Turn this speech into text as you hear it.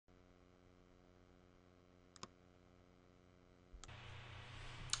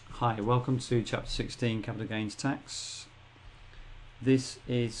Hi, welcome to Chapter 16, Capital Gains Tax. This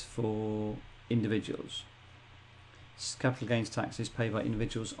is for individuals. Capital gains tax is paid by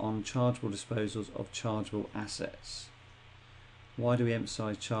individuals on chargeable disposals of chargeable assets. Why do we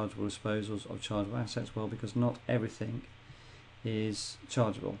emphasise chargeable disposals of chargeable assets? Well, because not everything is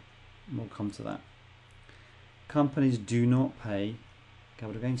chargeable. We'll come to that. Companies do not pay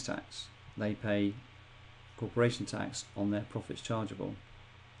capital gains tax. They pay corporation tax on their profits chargeable.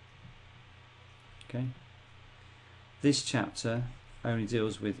 Okay. This chapter only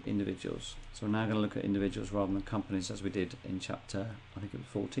deals with individuals. So we're now going to look at individuals rather than companies as we did in chapter, I think it was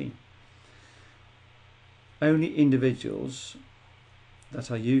 14. Only individuals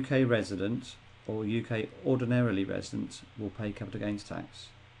that are UK resident or UK ordinarily resident will pay capital gains tax.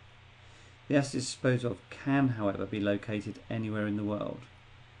 The assets disposed of can, however, be located anywhere in the world.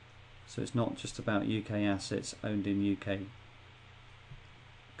 So it's not just about UK assets owned in UK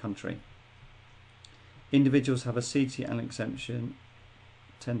country. Individuals have a CT and exemption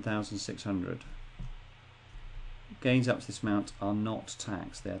 10,600. Gains up to this amount are not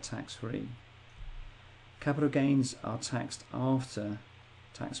taxed, they are tax free. Capital gains are taxed after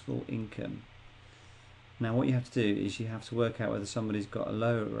taxable income. Now what you have to do is you have to work out whether somebody's got a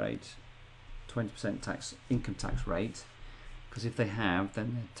lower rate, 20% income tax rate, because if they have,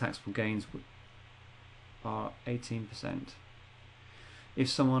 then their taxable gains are 18%. If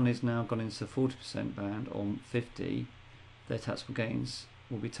someone is now gone into the 40% band or 50%, their taxable gains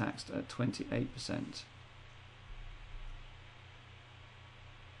will be taxed at 28%.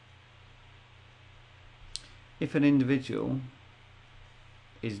 If an individual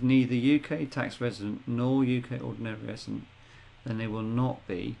is neither UK tax resident nor UK ordinary resident, then they will not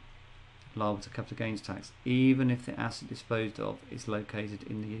be liable to capital gains tax, even if the asset disposed of is located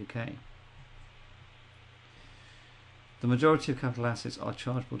in the UK. The majority of capital assets are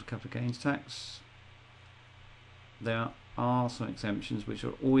chargeable to capital gains tax. There are some exemptions which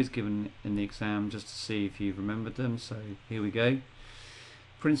are always given in the exam just to see if you've remembered them, so here we go.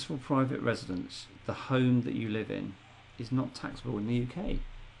 Principal private residence, the home that you live in, is not taxable in the UK.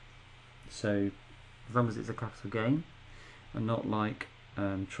 So as long as it's a capital gain and not like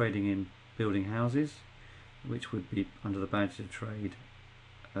trading in building houses, which would be under the badge of trade,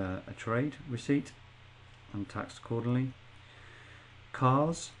 a trade receipt and taxed accordingly.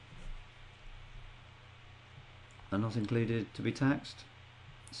 Cars are not included to be taxed.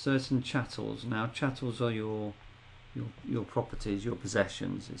 Certain chattels. Now chattels are your properties, your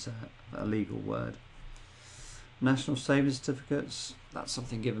possessions. It's a legal word. National savings certificates, that's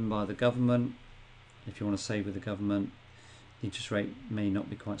something given by the government. If you want to save with the government, the interest rate may not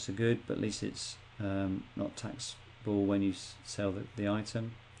be quite so good, but at least it's not taxable when you sell the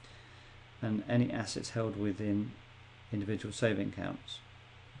item. And any assets held within individual saving accounts,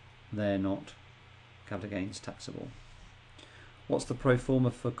 they're not capital gains taxable. What's the pro forma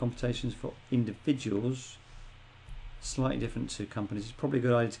for computations for individuals? Slightly different to companies. It's probably a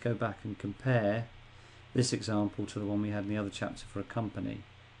good idea to go back and compare this example to the one we had in the other chapter for a company.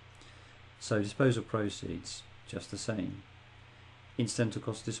 So disposal proceeds, just the same. Incidental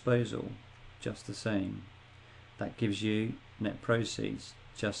cost of disposal, just the same. That gives you net proceeds,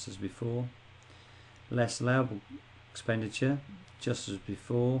 just as before. Less allowable expenditure, just as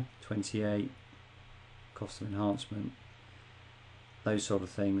before. 28, cost of enhancement, those sort of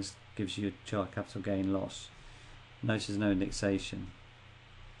things, gives you a capital gain loss. Notice there's no indexation.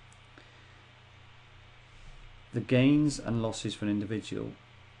 The gains and losses for an individual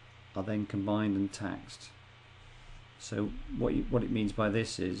are then combined and taxed. So what it means by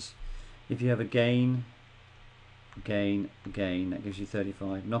this is, if you have a gain, that gives you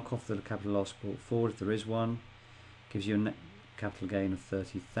 35. Knock off the capital loss brought forward if there is one, gives you a net capital gain of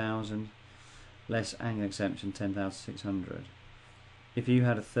 30,000, less annual exemption 10,600. If you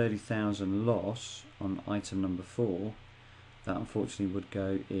had a 30,000 loss on item number 4, that unfortunately would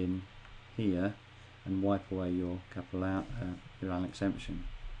go in here and wipe away your capital your annual exemption.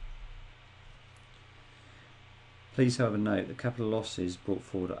 Please, however, note that capital losses brought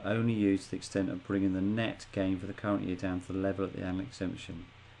forward are only used to the extent of bringing the net gain for the current year down to the level of the annual exemption.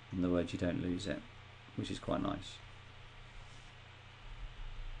 In other words, you don't lose it, which is quite nice.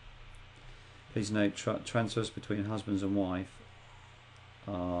 Please note, transfers between husbands and wife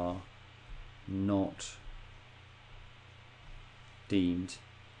are not deemed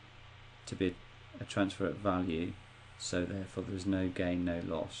to be a transfer at value, so therefore there is no gain, no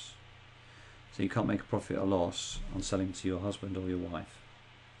loss. So you can't make a profit or loss on selling to your husband or your wife.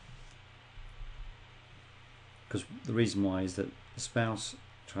 Because the reason why is that the spouse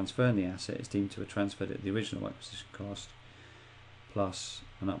transferring the asset is deemed to have transferred it at the original acquisition cost. plus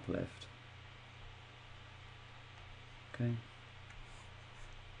an uplift. Okay.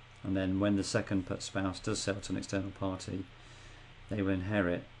 And then when the second spouse does sell to an external party, they will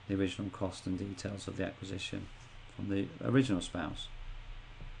inherit the original cost and details of the acquisition from the original spouse.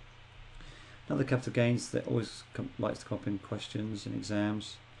 Another capital gains that always likes to come up in questions in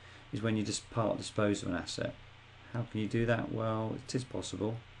exams is when you just part dispose of an asset. How can you do that? Well, it is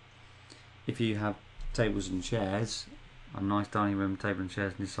possible. If you have tables and chairs, a nice dining room table and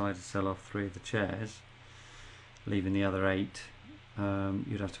chairs, and decide to sell off 3 of the chairs, leaving the other 8,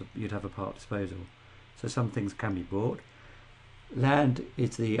 you'd have a part disposal. So some things can be bought. Land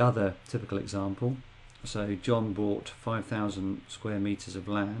is the other typical example. So John bought 5,000 square metres of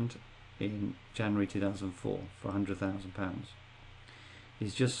land in January 2004 for £100,000.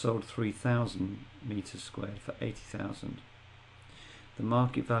 He's just sold 3,000 metres squared for 80,000. The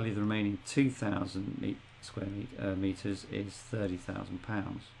market value of the remaining 2,000 square metres is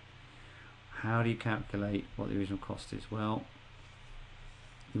 £30,000. How do you calculate what the original cost is? Well,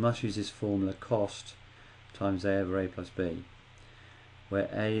 you must use this formula: cost times A over A plus B, where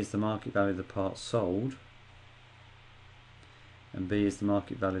A is the market value of the part sold and B is the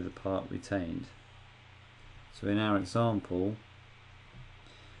market value of the part retained. So in our example,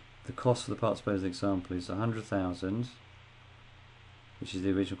 the cost for the part disposal example is 100,000, which is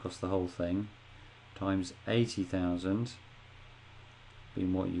the original cost of the whole thing, times 80,000,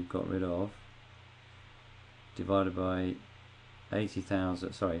 being what you've got rid of, divided by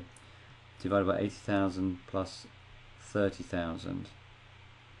 80,000, divided by 80,000 plus 30,000,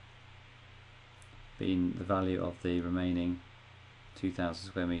 being the value of the remaining 2,000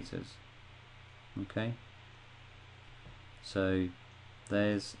 square meters. Okay, so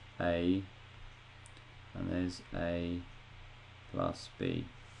there's A and there's A plus B,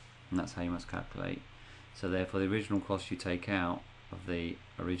 and that's how you must calculate. So therefore the original cost you take out of the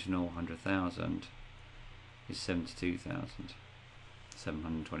original 100,000 is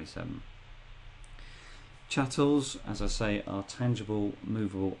 72,727. Chattels, as I say, are tangible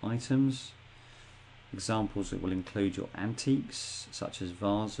movable items. Examples that will include your antiques such as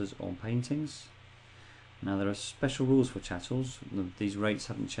vases or paintings. Now there are special rules for chattels. These rates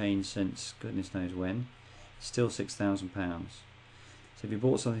haven't changed since goodness knows when. Still £6,000. So if you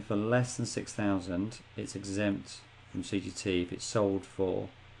bought something for less than 6,000, it's exempt from CGT if it's sold for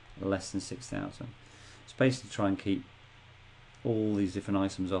less than 6,000. It's basically to try and keep all these different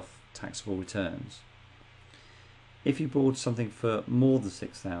items off taxable returns. If you bought something for more than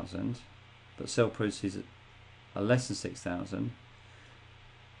 6,000, but sale proceeds are less than 6,000,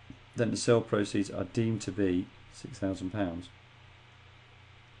 then the sale proceeds are deemed to be £6,000.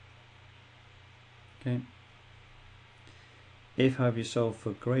 Okay. If, however, you sold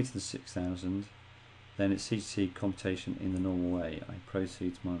for greater than 6,000, then it's CGT computation in the normal way.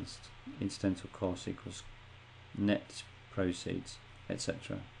 Proceeds minus incidental costs equals net proceeds,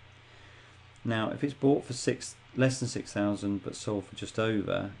 etc. Now, if it's bought for less than 6,000 but sold for just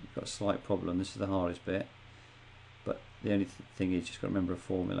over, you've got a slight problem. This is the hardest bit, but the only thing is, just got to remember a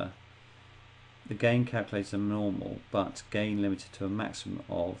formula. The gain calculated as normal, but gain limited to a maximum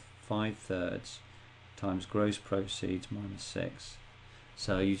of 5/3 times gross proceeds minus 6.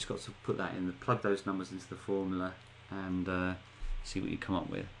 So you just got to put that in, plug those numbers into the formula and see what you come up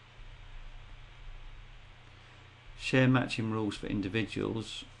with. Share matching rules for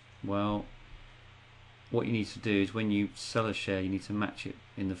individuals. Well, what you need to do is when you sell a share, you need to match it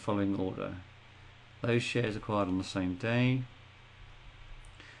in the following order: those shares acquired on the same day,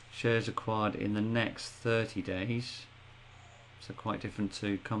 shares acquired in the next 30 days, so quite different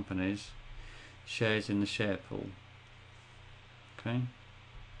to companies, shares in the share pool. Okay.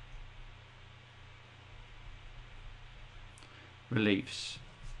 Reliefs.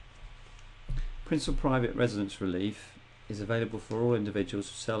 Principal private residence relief is available for all individuals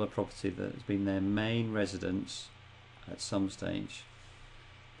who sell a property that has been their main residence at some stage.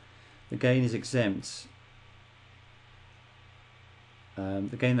 The gain is exempt.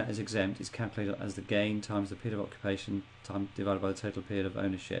 The gain that is exempt is calculated as the gain times the period of occupation divided by the total period of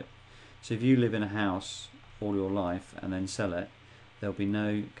ownership. So if you live in a house all your life and then sell it, there will be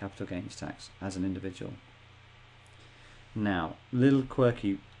no capital gains tax as an individual. Now, little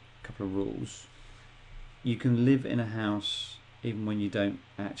quirky couple of rules. You can live in a house even when you don't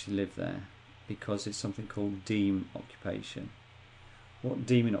actually live there, because it's something called Deem Occupation. What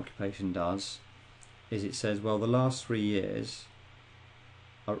Deeming Occupation does is it says, well, the last 3 years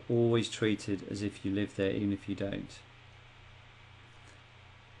are always treated as if you live there even if you don't,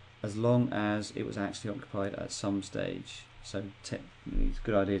 as long as it was actually occupied at some stage. So technically it's a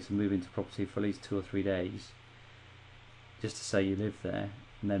good idea to move into property for at least 2 or 3 days just to say you live there,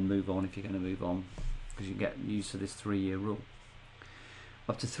 and then move on if you're going to move on, because you get used to this 3-year rule.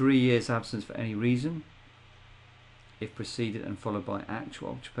 Up to 3 years absence for any reason, if preceded and followed by actual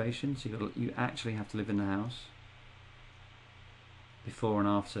occupation. So you actually have to live in the house before and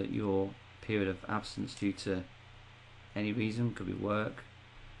after your period of absence due to any reason, could be work,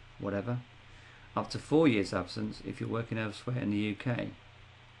 whatever. Up to 4 years absence if you're working elsewhere in the UK.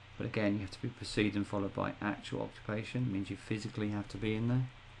 But again, you have to be preceded and followed by actual occupation. It means you physically have to be in there.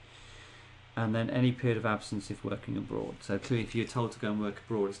 And then any period of absence if working abroad. So clearly if you're told to go and work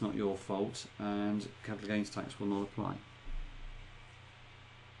abroad, it's not your fault, and capital gains tax will not apply.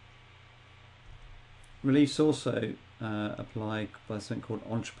 Reliefs also apply by something called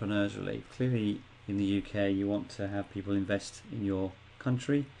entrepreneurs relief. Clearly in the UK you want to have people invest in your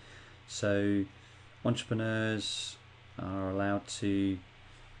country, so entrepreneurs are allowed to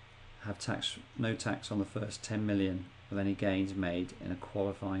have no tax on the first 10 million of any gains made in a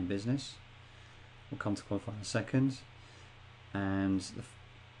qualifying business. We'll come to qualify in a second. And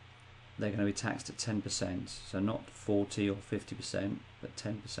they're going to be taxed at 10%, so not 40 or 50%, but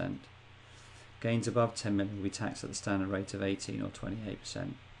 10%. Gains above 10 million will be taxed at the standard rate of 18 or 28%.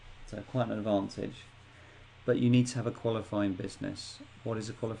 So quite an advantage. But you need to have a qualifying business. What is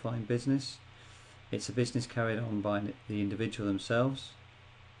a qualifying business? It's a business carried on by the individual themselves,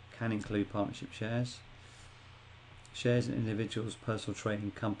 can include partnership shares, shares in individual's personal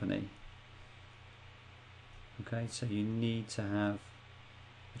trading company. Okay, so you need to have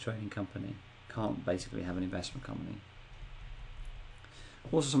a trading company. Can't basically have an investment company.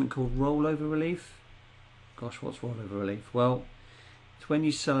 Also something called rollover relief. Gosh, what's rollover relief? Well, it's when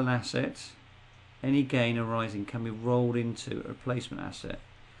you sell an asset, any gain arising can be rolled into a replacement asset.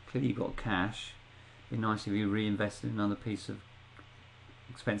 Clearly you've got cash. It'd be nice if you reinvested in another piece of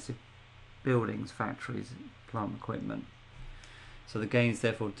expensive buildings, factories, plant and equipment. So the gain is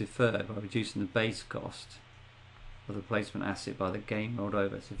therefore deferred by reducing the base cost of the replacement asset by the gain rolled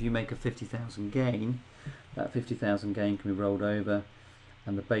over. So if you make a 50,000 gain, that 50,000 gain can be rolled over,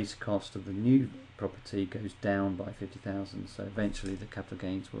 and the base cost of the new property goes down by 50,000. So eventually the capital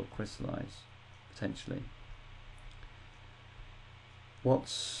gains will crystallise, potentially. It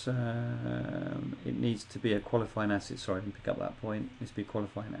needs to be a qualifying asset. Sorry, I didn't pick up that point. It needs to be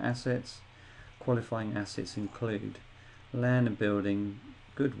qualifying assets. Qualifying assets include land and building,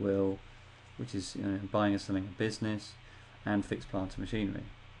 goodwill, which is buying and selling a business, and fixed plant and machinery.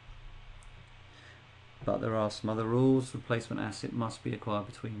 But there are some other rules. Replacement asset must be acquired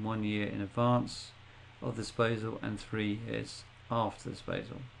between 1 year in advance of disposal and 3 years after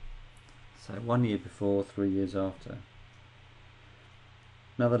disposal. So 1 year before, 3 years after.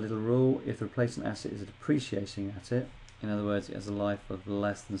 Another little rule: if the replacement asset is a depreciating asset, in other words it has a life of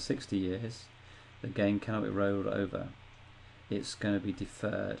less than 60 years, the gain cannot be rolled over. It's going to be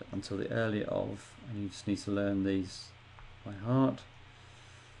deferred until the earlier of, and you just need to learn these by heart,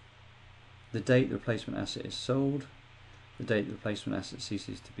 the date the replacement asset is sold, the date the replacement asset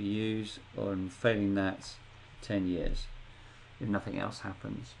ceases to be used, or in failing that, 10 years. If nothing else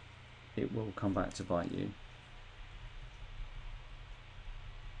happens, it will come back to bite you.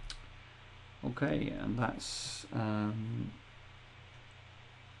 Okay, and that's the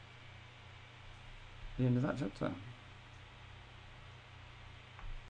end of that chapter.